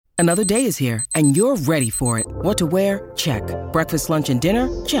Another day is here, and you're ready for it. What to wear? Check. Breakfast, lunch, and dinner?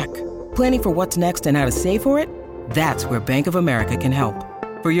 Check. Planning for what's next and how to save for it? That's where Bank of America can help.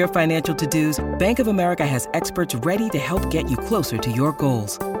 For your financial to-dos, Bank of America has experts ready to help get you closer to your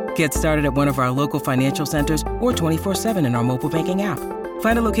goals. Get started at one of our local financial centers or 24/7 in our mobile banking app.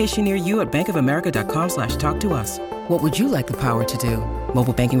 Find a location near you at bankofamerica.com/talktous. What would you like the power to do?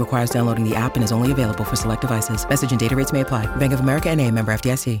 Mobile banking requires downloading the app and is only available for select devices. Message and data rates may apply. Bank of America N.A., member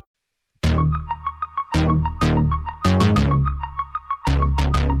FDIC.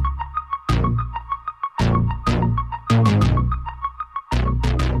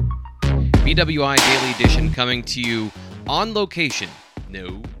 BWI Daily Edition coming to you on location.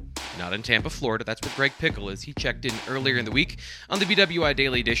 No, not in Tampa, Florida. That's where Greg Pickle is. He checked in earlier in the week on the BWI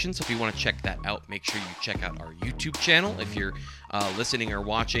Daily Edition. So if you want to check that out, make sure you check out our YouTube channel. If you're listening or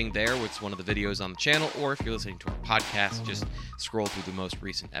watching there, it's one of the videos on the channel. Or if you're listening to our podcast, just scroll through the most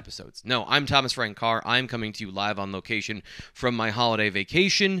recent episodes. No, I'm Thomas Frank Carr. I'm coming to you live on location from my holiday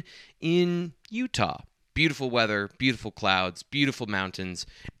vacation in Utah. Beautiful weather, beautiful clouds, beautiful mountains,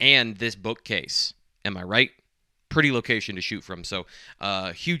 and this bookcase. Am I right? Pretty location to shoot from. So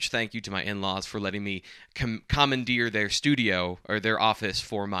huge thank you to my in-laws for letting me commandeer their studio or their office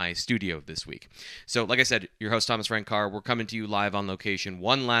for my studio this week. So like I said, your host Thomas Frank Carr, we're coming to you live on location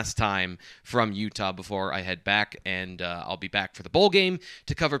one last time from Utah before I head back, and I'll be back for the bowl game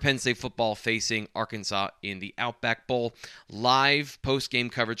to cover Penn State football facing Arkansas in the Outback Bowl. Live post-game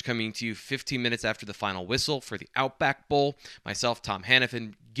coverage coming to you 15 minutes after the final whistle for the Outback Bowl. Myself, Tom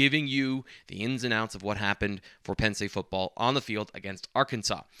Hannafin, giving you the ins and outs of what happened for Penn State football on the field against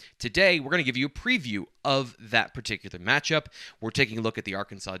Arkansas. Today, we're going to give you a preview of that particular matchup. We're taking a look at the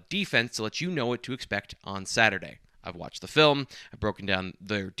Arkansas defense to let you know what to expect on Saturday. I've watched the film, I've broken down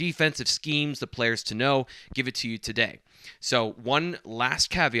their defensive schemes, the players to know, give it to you today. So one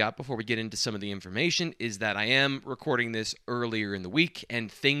last caveat before we get into some of the information is that I am recording this earlier in the week,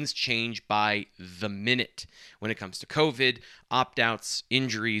 and things change by the minute when it comes to COVID, opt-outs,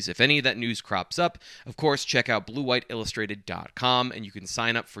 injuries. If any of that news crops up, of course, check out BlueWhiteIllustrated.com, and you can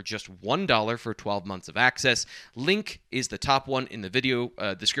sign up for just $1 for 12 months of access. Link is the top one in the video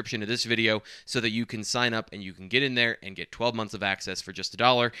description of this video so that you can sign up and you can get in there and get 12 months of access for just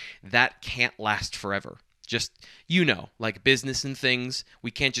 $1. That can't last forever. Just, like business and things, we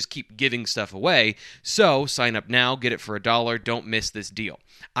can't just keep giving stuff away. So sign up now, get it for $1. Don't miss this deal.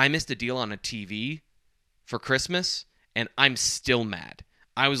 I missed a deal on a TV for Christmas, and I'm still mad.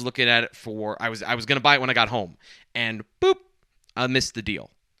 I was looking at it I was going to buy it when I got home, and boop, I missed the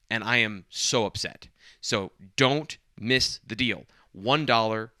deal. And I am so upset. So don't miss the deal.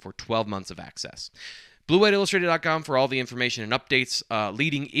 $1 for 12 months of access. BlueWhiteIllustrated.com for all the information and updates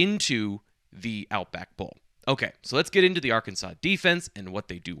leading into the Outback Bowl. Okay, so let's get into the Arkansas defense and what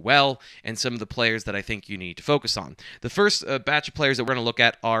they do well and some of the players that I think you need to focus on. The first batch of players that we're going to look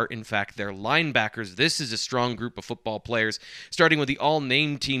at are, in fact, their linebackers. This is a strong group of football players, starting with the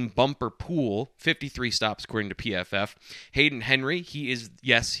all-name team bumper pool, 53 stops according to PFF. Hayden Henry, he is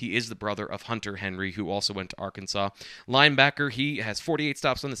the brother of Hunter Henry, who also went to Arkansas. Linebacker, he has 48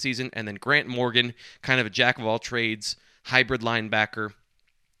 stops on the season, and then Grant Morgan, kind of a jack-of-all-trades hybrid linebacker.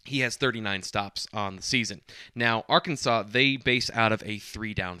 He has 39 stops on the season. Now, Arkansas, they base out of a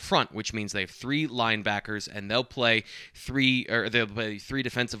 3-down front, which means they have 3 linebackers, and they'll play 3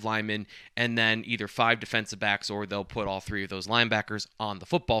 defensive linemen, and then either 5 defensive backs, or they'll put all 3 of those linebackers on the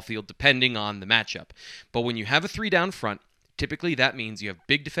football field, depending on the matchup. But when you have a 3-down front, typically that means you have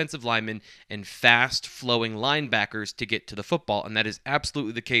big defensive linemen and fast-flowing linebackers to get to the football, and that is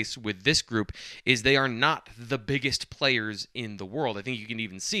absolutely the case with this group, is they are not the biggest players in the world. I think you can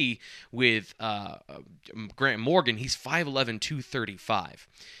even see with Grant Morgan, he's 5'11", 235.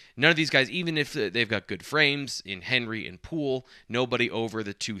 None of these guys, even if they've got good frames in Henry and Poole, nobody over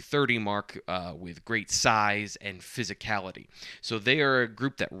the 230 mark with great size and physicality. So they are a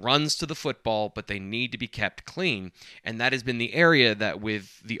group that runs to the football, but they need to be kept clean. And that has been the area that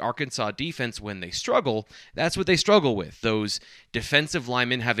with the Arkansas defense, when they struggle, that's what they struggle with. Those defensive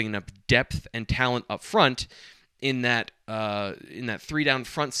linemen having enough depth and talent up front in that 3-down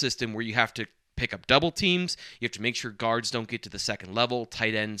front system where you have to pick up double teams. You have to make sure guards don't get to the second level,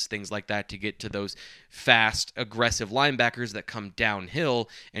 tight ends, things like that, to get to those fast, aggressive linebackers that come downhill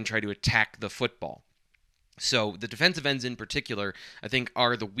and try to attack the football. So the defensive ends in particular, I think,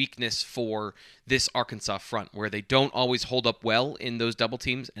 are the weakness for this Arkansas front, where they don't always hold up well in those double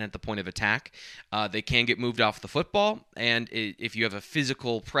teams and at the point of attack. They can get moved off the football, and if you have a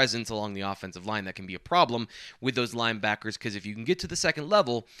physical presence along the offensive line, that can be a problem with those linebackers, because if you can get to the second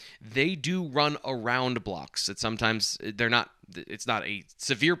level, they do run around blocks. That sometimes they're not it's not a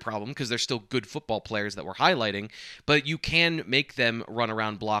severe problem because they're still good football players that we're highlighting, but you can make them run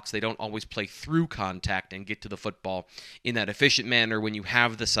around blocks. They don't always play through contact and get to the football in that efficient manner when you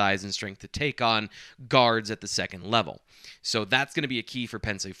have the size and strength to take on guards at the second level. So that's going to be a key for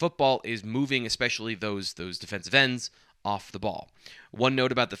Penn State football, is moving especially those defensive ends off the ball. One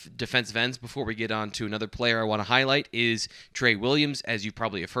note about the defensive ends before we get on to another player I want to highlight is Trey Williams, as you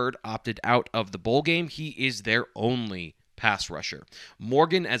probably have heard, opted out of the bowl game. He is their only pass rusher.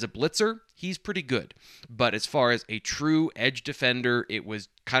 Morgan, as a blitzer, he's pretty good. But as far as a true edge defender, it was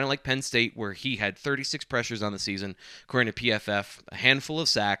kind of like Penn State, where he had 36 pressures on the season, according to PFF, a handful of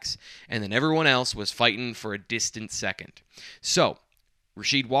sacks, and then everyone else was fighting for a distant second. So,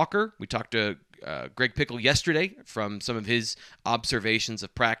 Rasheed Walker, we talked to Greg Pickle yesterday from some of his observations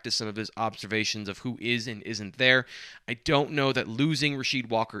of practice, some of his observations of who is and isn't there. I don't know that losing Rasheed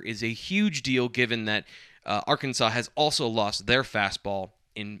Walker is a huge deal, given that Arkansas has also lost their fastball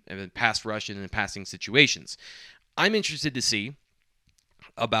in pass rush and in passing situations. I'm interested to see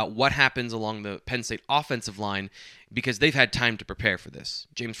about what happens along the Penn State offensive line, because they've had time to prepare for this.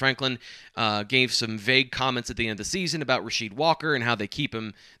 James Franklin gave some vague comments at the end of the season about Rasheed Walker and how they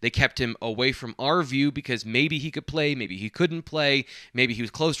kept him away from our view because maybe he could play, maybe he couldn't play, maybe he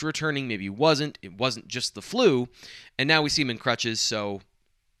was close to returning, maybe he wasn't. It wasn't just the flu, and now we see him in crutches. So,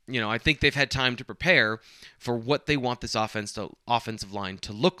 I think they've had time to prepare for what they want this offensive line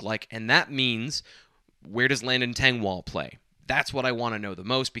to look like, and that means, where does Landon Tengwall play? That's what I want to know the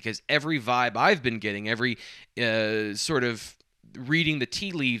most, because every vibe I've been getting, every sort of reading the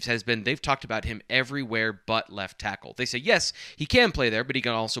tea leaves has been they've talked about him everywhere but left tackle. They say, yes, he can play there, but he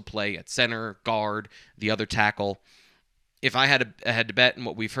can also play at center, guard, the other tackle. If I had to bet, and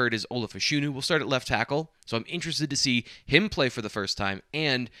what we've heard is Olaf Ashunu will start at left tackle, so I'm interested to see him play for the first time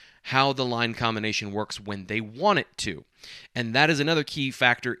and how the line combination works when they want it to. And that is another key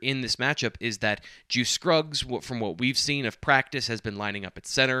factor in this matchup, is that Juice Scruggs, from what we've seen of practice, has been lining up at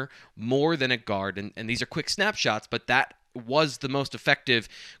center more than at guard, and these are quick snapshots, but that was the most effective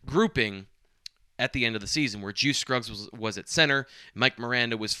grouping at the end of the season, where Juice Scruggs was at center. Mike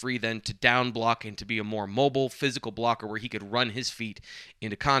Miranda was free then to down block and to be a more mobile, physical blocker where he could run his feet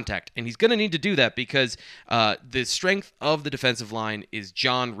into contact. And he's going to need to do that because the strength of the defensive line is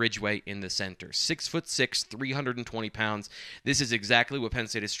John Ridgeway in the center. 6'6", 320 pounds. This is exactly what Penn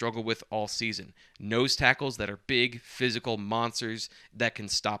State has struggled with all season. Nose tackles that are big, physical monsters that can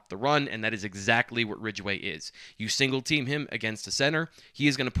stop the run, and that is exactly what Ridgeway is. You single team him against a center, he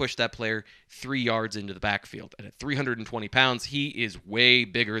is going to push that player 3 yards into the backfield. And at 320 pounds, he is way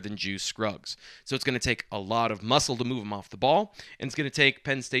bigger than Juice Scruggs. So it's going to take a lot of muscle to move him off the ball, and it's going to take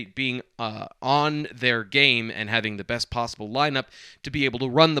Penn State being on their game and having the best possible lineup to be able to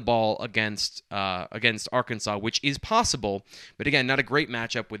run the ball against Arkansas, which is possible. But again, not a great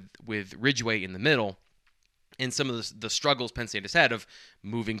matchup with Ridgeway in the middle. And some of the struggles Penn State has had of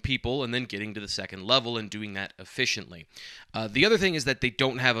moving people and then getting to the second level and doing that efficiently. The other thing is that they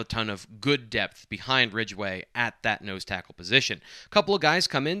don't have a ton of good depth behind Ridgeway at that nose tackle position. A couple of guys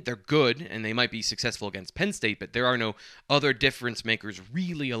come in, they're good, and they might be successful against Penn State, but there are no other difference makers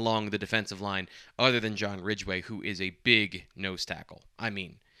really along the defensive line other than John Ridgeway, who is a big nose tackle. I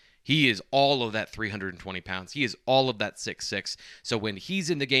mean, he is all of that 320 pounds. He is all of that 6'6". So when he's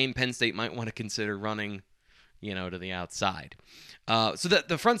in the game, Penn State might want to consider running to the outside. So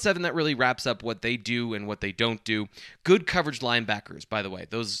the front seven, that really wraps up what they do and what they don't do. Good coverage linebackers, by the way.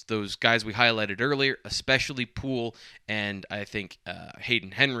 Those guys we highlighted earlier, especially Poole and I think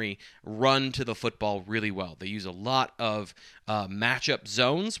Hayden Henry, run to the football really well. They use a lot of matchup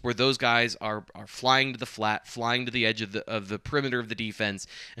zones where those guys are flying to the flat, flying to the edge of the perimeter of the defense,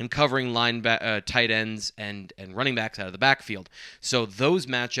 and covering tight ends and running backs out of the backfield. So those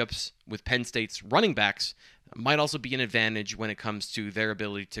matchups with Penn State's running backs might also be an advantage when it comes to their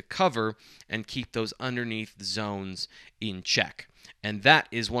ability to cover and keep those underneath zones in check. And that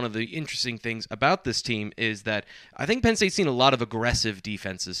is one of the interesting things about this team, is that I think Penn State's seen a lot of aggressive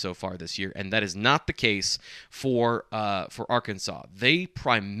defenses so far this year, and that is not the case for Arkansas. They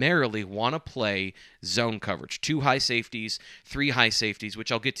primarily want to play zone coverage. 2 high safeties, 3 high safeties,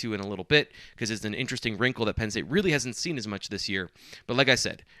 which I'll get to in a little bit because it's an interesting wrinkle that Penn State really hasn't seen as much this year. But like I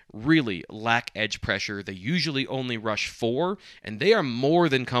said, really lack edge pressure. They usually only rush 4, and they are more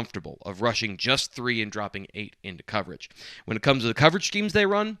than comfortable of rushing just 3 and dropping 8 into coverage. When it comes to the coverage schemes they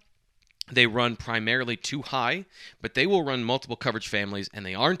run primarily 2 high, but they will run multiple coverage families, and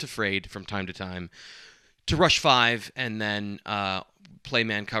they aren't afraid from time to time to rush 5 and then play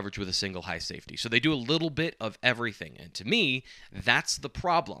man coverage with a single high safety. So they do a little bit of everything. And to me, that's the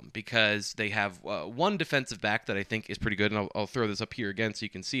problem, because they have one defensive back that I think is pretty good, and I'll throw this up here again so you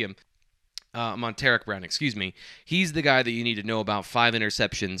can see him. Monteric Brown, excuse me. He's the guy that you need to know about. 5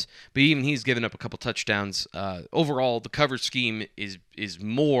 interceptions, but even he's given up a couple touchdowns. Overall, the coverage scheme is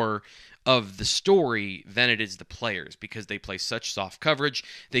more of the story than it is the players, because they play such soft coverage.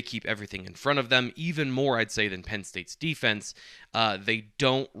 They keep everything in front of them, even more, I'd say, than Penn State's defense. They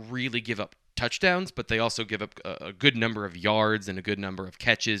don't really give up touchdowns, but they also give up a good number of yards and a good number of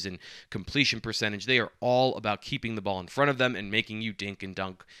catches and completion percentage. They are all about keeping the ball in front of them and making you dink and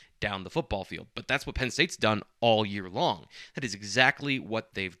dunk down the football field. But that's what Penn State's done all year long. That is exactly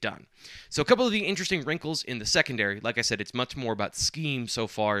what they've done. So a couple of the interesting wrinkles in the secondary, like I said, it's much more about scheme so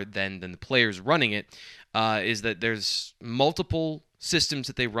far than the players running it, is that there's multiple systems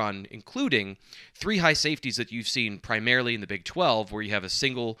that they run, including 3 high safeties that you've seen primarily in the Big 12, where you have a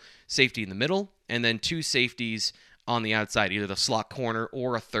single safety in the middle and then 2 safeties on the outside, either the slot corner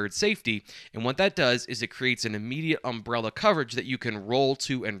or a third safety. And what that does is it creates an immediate umbrella coverage that you can roll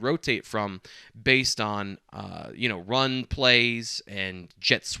to and rotate from based on, run plays and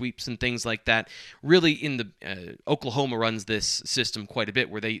jet sweeps and things like that. Really, in the Oklahoma runs this system quite a bit,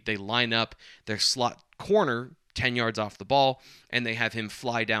 where they line up their slot corner 10 yards off the ball, and they have him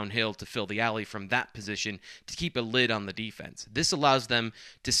fly downhill to fill the alley from that position to keep a lid on the defense. This allows them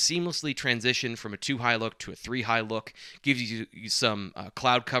to seamlessly transition from a 2-high look to a 3-high look, gives you some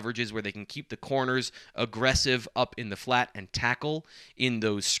cloud coverages where they can keep the corners aggressive up in the flat and tackle in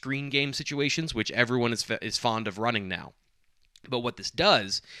those screen game situations, which everyone is fond of running now. But what this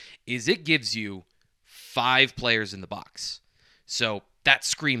does is it gives you 5 players in the box. So that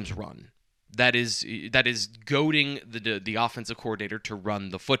screams run. That is goading the offensive coordinator to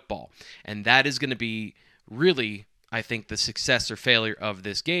run the football. And that is going to be really, I think, the success or failure of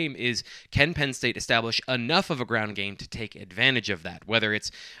this game is, can Penn State establish enough of a ground game to take advantage of that, whether it's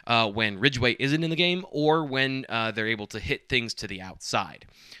when Ridgeway isn't in the game or when they're able to hit things to the outside.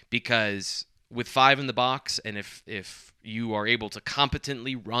 Because with 5 in the box, and if you are able to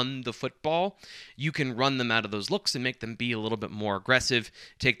competently run the football, you can run them out of those looks and make them be a little bit more aggressive,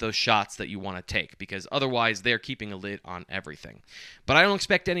 take those shots that you want to take, because otherwise they're keeping a lid on everything. But I don't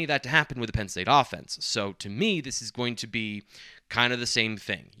expect any of that to happen with the Penn State offense. So to me, this is going to be kind of the same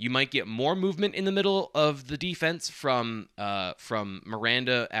thing. You might get more movement in the middle of the defense from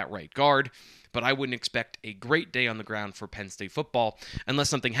Miranda at right guard, but I wouldn't expect a great day on the ground for Penn State football unless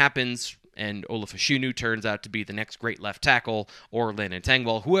something happens and Olafashunu turns out to be the next great left tackle, or Landon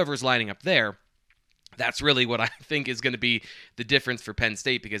Tangwell, whoever's lining up there. That's really what I think is going to be the difference for Penn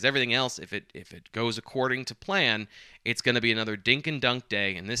State, because everything else, if it goes according to plan, it's going to be another dink and dunk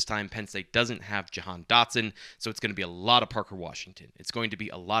day, and this time Penn State doesn't have Jahan Dotson, so it's going to be a lot of Parker Washington. It's going to be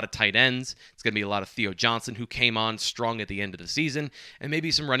a lot of tight ends. It's going to be a lot of Theo Johnson, who came on strong at the end of the season, and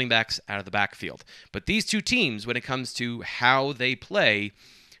maybe some running backs out of the backfield. But these two teams, when it comes to how they play,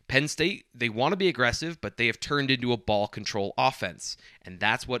 Penn State, they want to be aggressive, but they have turned into a ball control offense, and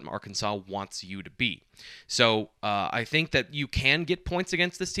that's what Arkansas wants you to be. So I think that you can get points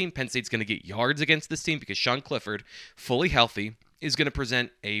against this team. Penn State's going to get yards against this team because Sean Clifford, fully healthy, is going to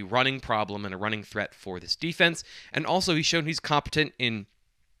present a running problem and a running threat for this defense, and also he's shown he's competent in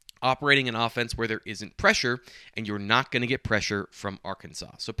operating an offense where there isn't pressure, and you're not going to get pressure from Arkansas.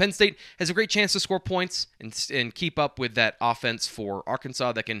 So Penn State has a great chance to score points and keep up with that offense for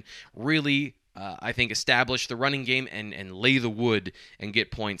Arkansas that can really, I think, establish the running game and lay the wood and get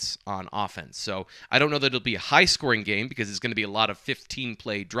points on offense. So I don't know that it'll be a high-scoring game because it's going to be a lot of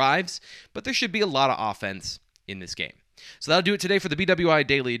 15-play drives, but there should be a lot of offense in this game. So that'll do it today for the BWI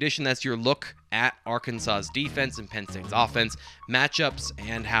Daily Edition. That's your look at Arkansas's defense and Penn State's offense, matchups,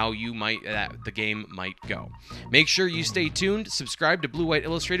 and how the game might go. Make sure you stay tuned. Subscribe to Blue White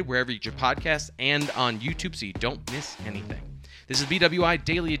Illustrated wherever you get your podcasts and on YouTube so you don't miss anything. This is BWI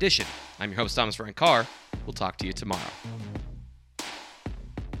Daily Edition. I'm your host, Thomas Ryan Carr. We'll talk to you tomorrow.